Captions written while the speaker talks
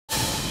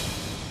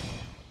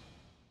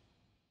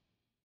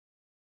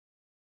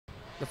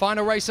The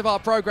final race of our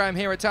program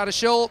here at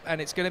Tattershall,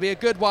 and it's going to be a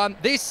good one.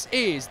 This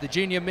is the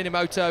Junior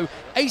Minimoto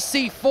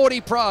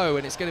AC40 Pro,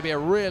 and it's going to be a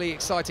really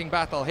exciting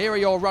battle. Here are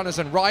your runners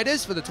and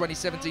riders for the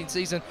 2017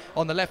 season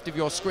on the left of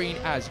your screen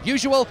as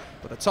usual,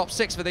 but the top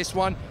 6 for this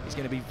one is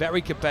going to be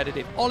very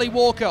competitive. Ollie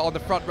Walker on the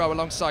front row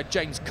alongside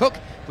James Cook,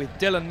 with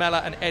Dylan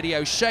Mellor and Eddie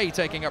O'Shea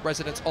taking up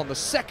residence on the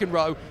second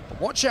row. But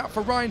watch out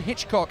for Ryan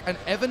Hitchcock and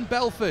Evan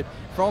Belford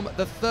from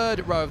the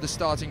third row of the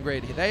starting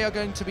grid. They are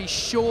going to be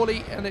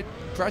surely an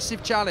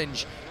impressive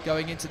challenge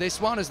going into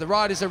this one as the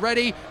riders are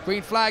ready.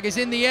 Green flag is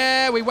in the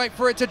air. We wait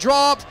for it to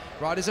drop.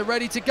 Riders are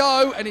ready to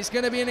go, and it's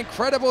going to be an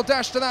incredible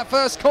dash to that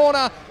first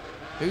corner.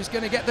 Who's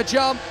going to get the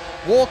jump?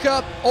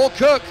 Walker or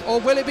Cook, or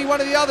will it be one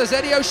of the others?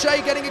 Eddie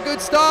O'Shea getting a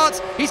good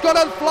start. He's got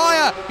a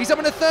flyer. He's up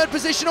in a third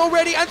position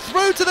already, and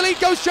through to the lead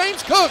goes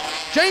James Cook.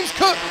 James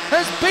Cook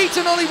has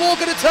beaten Ollie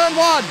Walker to turn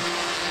 1.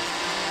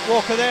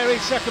 Walker there in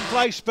second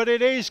place, but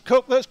it is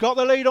Cook that's got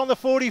the lead on the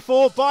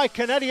 44 bike,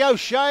 and Eddie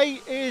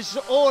O'Shea is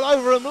all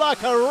over him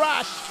like a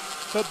rash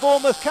for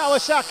Bournemouth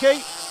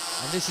Kawasaki.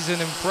 And this is an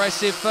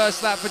impressive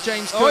first lap for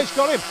James Cook. Oh, he's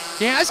got him.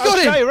 He has got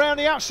him. O'Shea around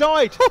the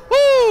outside.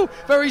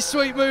 Very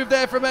sweet move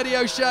there from Eddie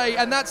O'Shea,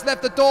 and that's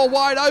left the door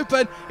wide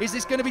open. Is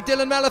this going to be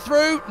Dylan Mellor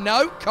through?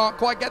 No, can't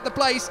quite get the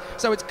place.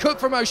 So it's Cook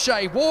from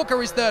O'Shea.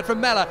 Walker is third from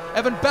Mellor.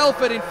 Evan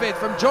Belford in fifth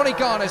from Johnny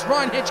Garnes,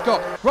 Ryan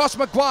Hitchcock, Ross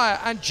Maguire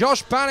and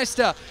Josh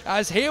Bannister.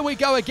 As here we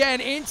go again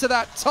into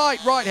that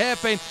tight right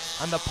hairpin,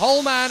 and the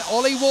pole man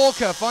Ollie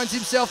Walker finds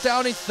himself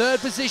down in third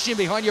position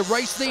behind your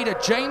race leader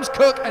James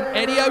Cook and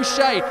Eddie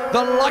O'Shea,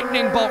 the lightning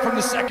bolt from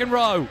the second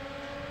row.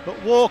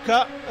 But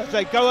Walker, as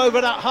they go over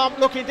that hump,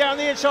 looking down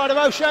the inside of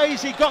O'Shea,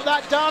 has he got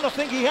that done? I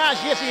think he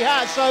has. Yes, he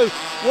has. So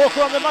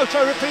Walker on the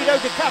Moto Rapido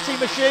Ducati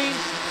machine.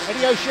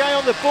 Eddie O'Shea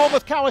on the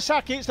Bournemouth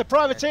Kawasaki. It's the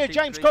privateer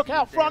James Cook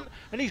out front,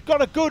 and he's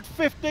got a good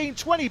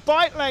 15-20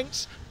 bike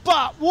lengths.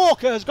 But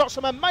Walker has got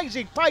some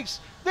amazing pace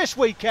this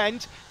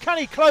weekend. Can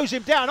he close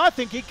him down? I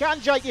think he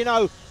can, Jake, you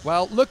know.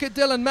 Well, look at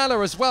Dylan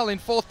Mellor as well in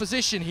fourth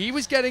position. He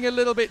was getting a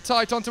little bit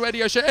tight onto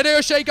Eddie O'Shea. Eddie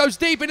O'Shea goes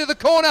deep into the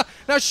corner.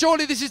 Now,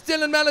 surely this is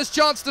Dylan Mellor's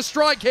chance to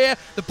strike here.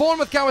 The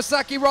Bournemouth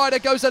Kawasaki rider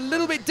goes a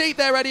little bit deep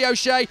there, Eddie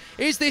O'Shea.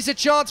 Is this a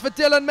chance for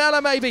Dylan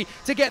Mellor maybe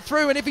to get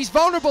through? And if he's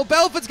vulnerable,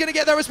 Belford's going to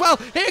get there as well.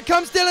 Here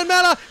comes Dylan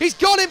Mellor. He's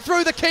got him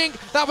through the kink.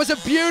 That was a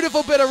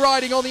beautiful bit of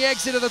riding on the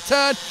exit of the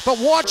turn. But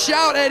watch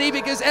out, Eddie,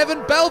 because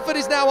Evan Belford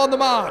is now on the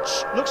march.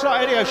 Looks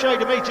like Eddie O'Shea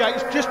to me, Jake,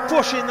 is just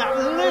pushing that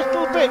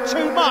little bit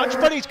too much,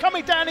 but he's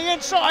coming down the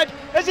inside.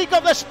 Has he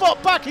got the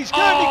spot back? He's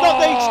currently got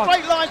the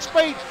straight line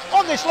speed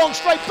on this long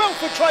straight.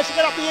 Belford tries to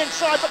get up the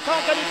inside but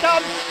can't get it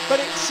done.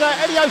 But it's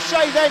Eddie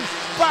O'Shea then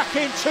back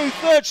into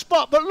third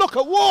spot. But look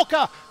at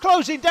Walker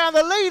closing down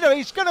the leader.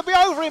 He's going to be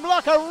over him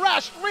like a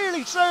rash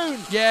really soon.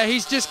 Yeah,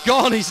 he's just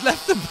gone. He's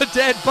left them for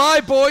dead.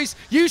 Bye, boys.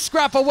 You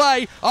scrap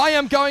away. I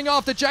am going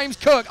after James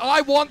Cook.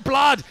 I want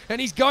blood.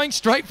 And he's going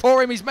straight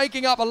for him. He's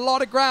making up a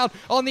lot of ground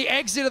on the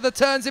exit of the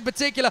turns in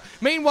particular.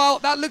 Meanwhile,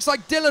 that looks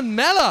like Dylan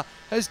Mellor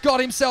has got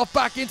himself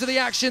back into the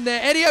action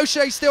there. Eddie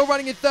O'Shea still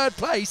running in third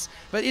place,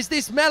 but is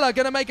this Mellor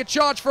going to make a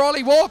charge for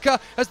Ollie Walker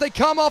as they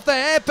come off the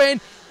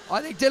hairpin?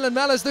 I think Dylan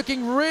Mellor's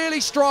looking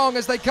really strong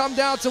as they come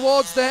down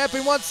towards the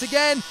hairpin once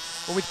again.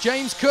 But with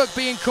James Cook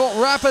being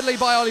caught rapidly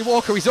by Ollie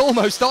Walker, he's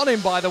almost on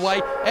him, by the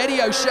way.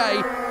 Eddie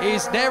O'Shea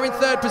is there in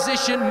third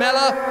position.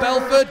 Mellor,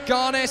 Belford,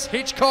 Garnes,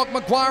 Hitchcock,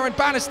 Maguire and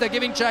Bannister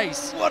giving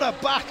chase. What a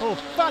battle.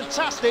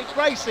 Fantastic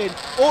racing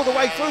all the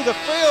way through the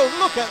field.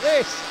 Look at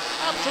this.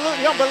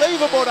 Absolutely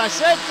unbelievable what I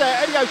said there.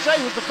 Eddie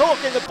O'Shea was the cork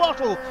in the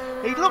bottle.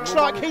 He looks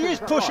like he is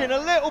pushing a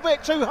little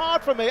bit too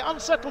hard for me.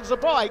 Unsettles the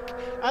bike,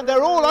 and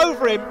they're all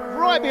over him,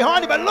 right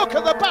behind him. And look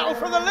at the battle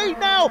for the lead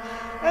now.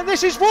 And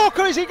this is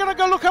Walker. Is he going to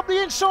go look up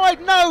the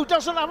inside? No,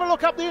 doesn't have a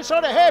look up the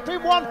inside of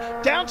hairpin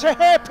 1, down to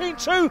hairpin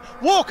 2.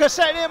 Walker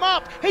setting him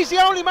up. He's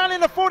the only man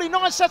in the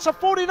 49, sets a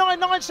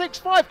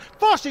 49.965.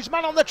 Fastest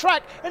man on the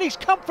track, and he's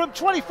come from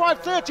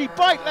 25.30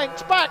 bike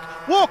lengths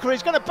back. Walker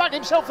is going to back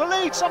himself the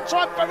lead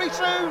sometime very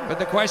soon. But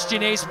the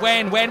question is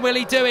when? When will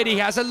he do it? He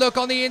has a look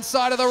on the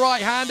inside of the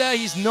right-hander.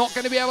 He's not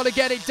going to be able to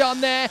get it done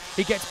there.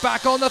 He gets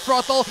back on the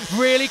throttle,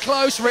 really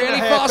close, really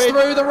fast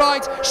through the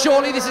right.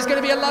 Surely this is going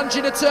to be a lunge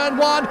into turn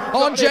 1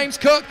 on James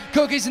Cook.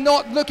 Cook is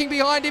not looking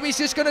behind him. He's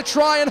just going to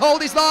try and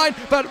hold his line,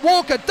 but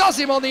Walker does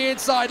him on the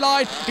inside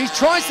line. He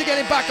tries to get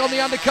him back on the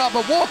undercut,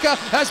 but Walker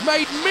has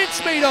made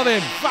mincemeat of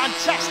him.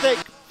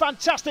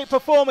 Fantastic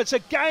performance.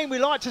 Again, we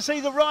like to see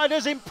the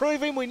riders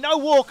improving. We know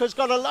Walker's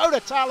got a load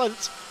of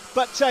talent,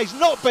 but he's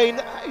not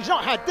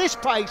had this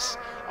pace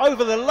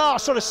over the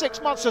last sort of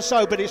 6 months or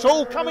so, but it's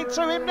all coming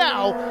to him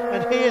now,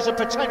 and he is a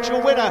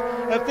potential winner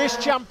of this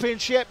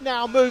championship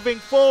now moving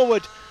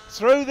forward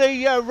through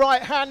the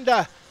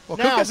right-hander. Well,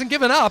 Cook hasn't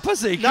given up,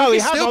 has he? No, Cook he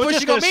is hasn't. still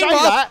pushing on.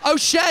 Meanwhile,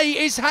 O'Shea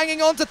is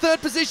hanging on to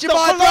third position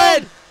by a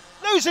thread.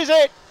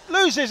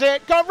 Loses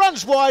it,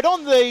 runs wide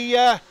on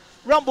the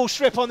rumble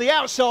strip on the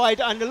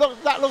outside, and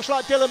that looks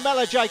like Dylan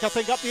Mellor, Jake, I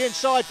think, up the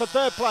inside for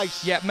third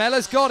place. Yeah,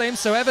 Mellor's got him,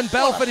 so Evan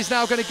Belford is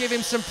now going to give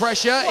him some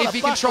pressure if he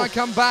can try and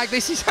come back.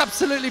 This is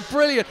absolutely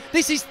brilliant.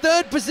 This is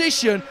third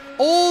position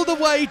all the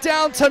way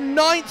down to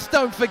 9th,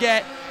 don't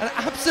forget. An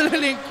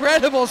absolutely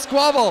incredible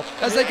squabble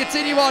as they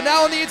continue on.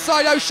 Now on the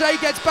inside, O'Shea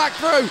gets back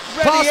through.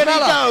 Ready, and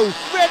go.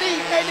 Ready,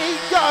 and he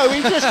go.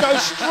 He just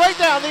goes straight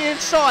down the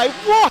inside.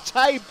 What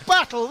a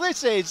battle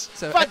this is.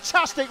 So,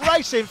 fantastic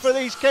racing for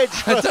these kids.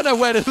 I don't know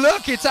where to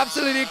look. It's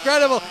absolutely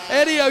incredible.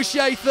 Eddie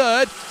O'Shea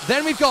 3rd.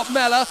 Then we've got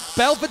Mellor.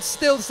 Belford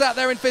still sat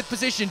there in 5th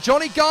position.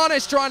 Johnny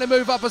Garnes trying to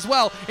move up as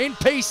well in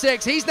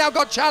P6. He's now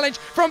got challenge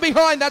from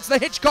behind. That's the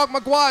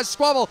Hitchcock-Maguire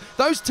squabble.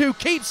 Those two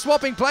keep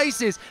swapping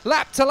places,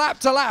 lap to lap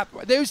to lap.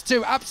 Those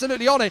two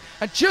absolutely on it.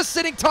 And just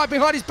sitting tight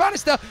behind is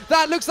Bannister.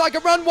 That looks like a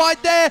run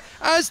wide there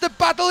as the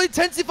battle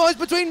intensifies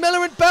between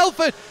Mellor and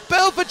Belford.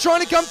 Belford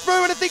trying to come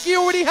through, and I think he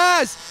already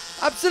has.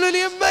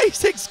 Absolutely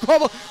amazing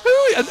squabble. Who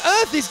on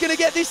earth is going to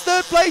get this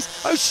 3rd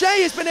place?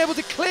 O'Shea has been able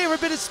to clear a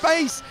bit of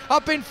space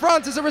up in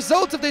front as a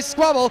result of this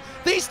squabble.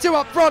 These two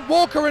up front,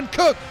 Walker and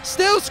Cook,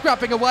 still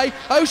scrapping away.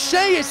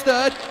 O'Shea is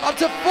 3rd, up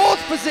to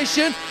 4th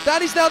position.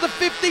 That is now the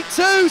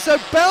 52. So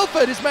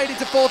Belford has made it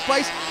to 4th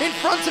place in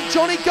front of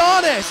Johnny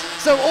Garnes.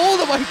 So all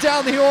the way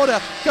down the order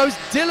goes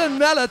Dylan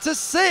Mellor to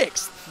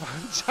 6th.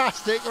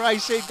 Fantastic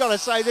racing. Got to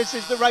say, this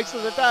is the race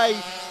of the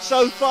day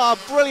so far.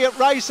 Brilliant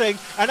racing.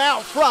 And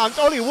out front,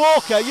 Ollie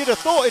Walker, you'd have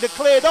thought he'd have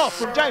cleared off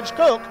from James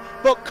Cook,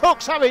 but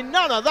Cook's having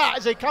none of that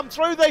as he comes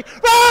through the...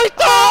 Right,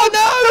 oh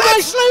no,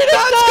 that's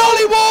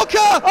Ollie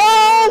Walker!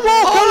 Oh,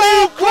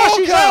 Walker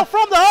crashes Walker out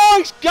from the... Oh,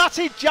 he's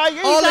gutted, Jay.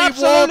 He's Ollie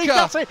absolutely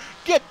Walker.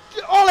 gutted.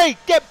 Ollie,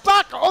 get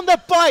back on the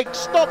bike.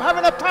 Stop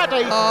having a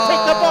paddy. Pick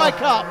the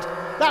bike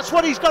up. That's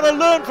what he's got to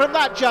learn from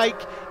that, Jake.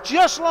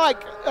 Just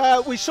like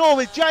we saw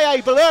with Jay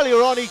Abel earlier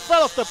on, he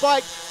fell off the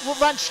bike,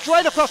 ran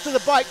straight across to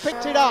the bike,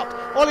 picked it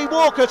up. Ollie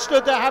Walker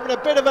stood there having a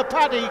bit of a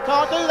paddy. He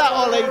can't do that,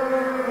 Ollie.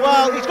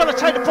 Well, he's got to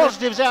take the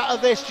positives out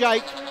of this,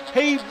 Jake.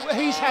 He's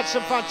had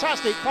some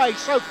fantastic pace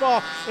so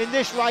far in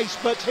this race,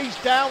 but he's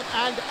down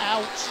and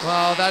out.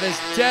 Well, that is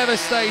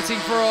devastating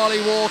for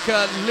Ollie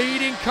Walker,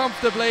 leading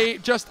comfortably,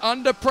 just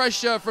under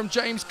pressure from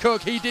James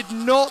Cook. He did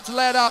not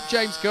let up,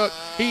 James Cook.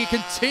 He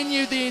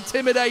continued the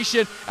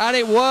intimidation, and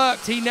it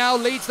worked. He now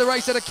leads the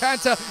race at a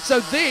canter. So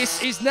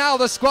this is now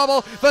the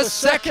squabble for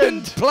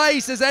second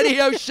place as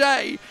Eddie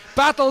O'Shea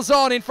battles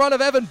on in front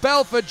of Evan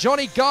Belford.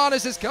 Johnny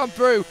Garnes has come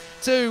through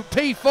to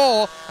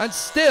P4, and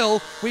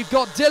still we've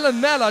got Dylan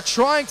Mellor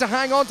trying to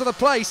hang on to the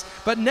place,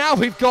 but now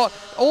we've got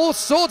all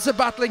sorts of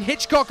battling.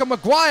 Hitchcock and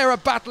Maguire are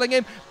battling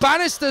him.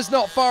 Bannister's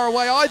not far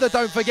away either,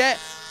 don't forget.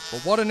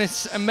 But what an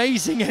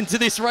amazing end to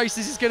this race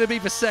this is going to be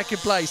for second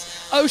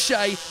place.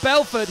 O'Shea,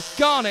 Belford,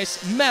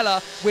 Garnes, Mellor,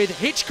 with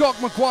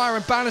Hitchcock, Maguire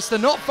and Bannister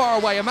not far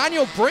away.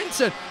 Emmanuel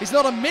Brinton is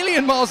not a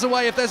million miles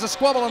away if there's a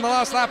squabble on the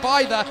last lap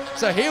either.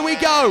 So here we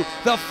go,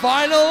 the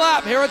final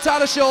lap here at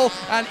Tattershall.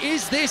 And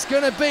is this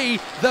going to be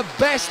the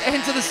best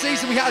end to the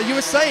season we had? You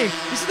were saying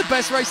this is the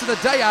best race of the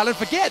day, Alan.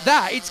 Forget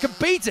that. It's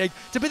competing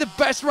to be the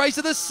best race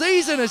of the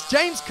season as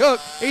James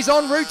Cook is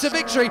en route to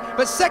victory.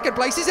 But second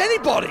place is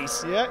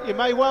anybody's. Yeah, you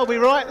may well be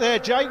right there,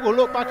 Jake. We'll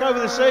look back over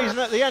the season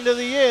at the end of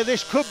the year.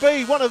 This could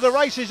be one of the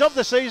races of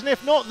the season,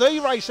 if not the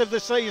race of the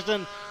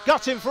season.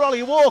 Gutting for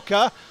Ollie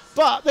Walker.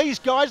 But these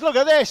guys, look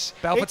at this.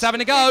 Belford's having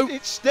a go.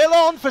 It's still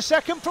on for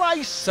second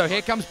place. So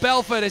here comes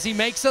Belford as he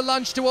makes a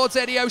lunge towards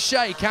Eddie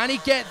O'Shea. Can he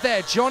get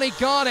there? Johnny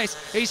Garnes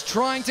is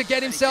trying to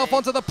get himself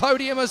onto the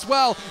podium as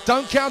well.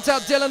 Don't count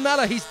out Dylan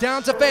Mellor. He's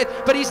down to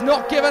 5th, but he's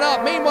not given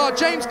up. Meanwhile,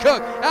 James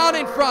Cook out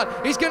in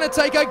front. He's going to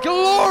take a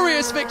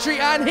glorious victory,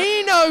 and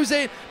he knows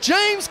it.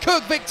 James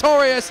Cook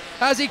victorious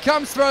as he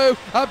comes through.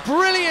 A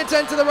brilliant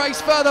end to the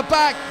race further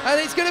back,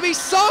 and it's going to be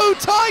so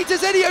tight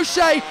as Eddie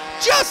O'Shea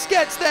just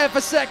gets there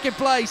for second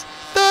place.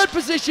 3rd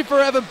position for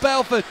Evan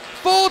Belford.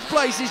 4th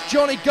place is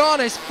Johnny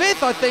Garnes.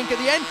 5th, I think, at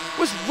the end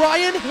was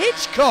Ryan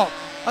Hitchcock.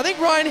 I think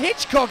Ryan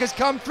Hitchcock has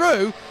come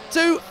through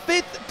to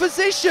 5th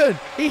position.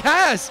 He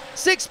has.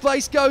 6th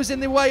place goes in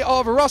the way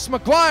of Ross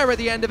Maguire at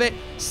the end of it.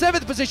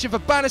 7th position for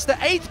Bannister.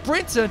 8th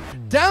Brinton.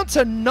 Down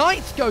to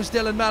 9th goes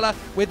Dylan Mellor,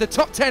 with the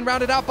top 10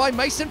 rounded out by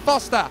Mason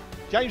Foster.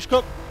 James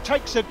Cook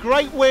takes a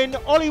great win.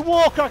 Ollie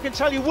Walker, I can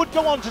tell you, would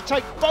go on to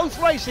take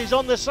both races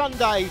on the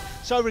Sunday,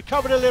 so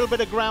recovered a little bit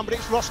of ground, but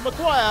it's Ross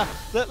Maguire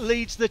that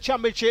leads the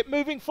championship.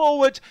 Moving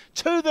forward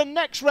to the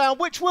next round,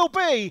 which will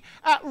be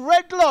at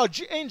Red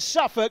Lodge in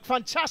Suffolk.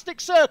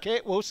 Fantastic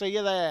circuit. We'll see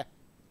you there.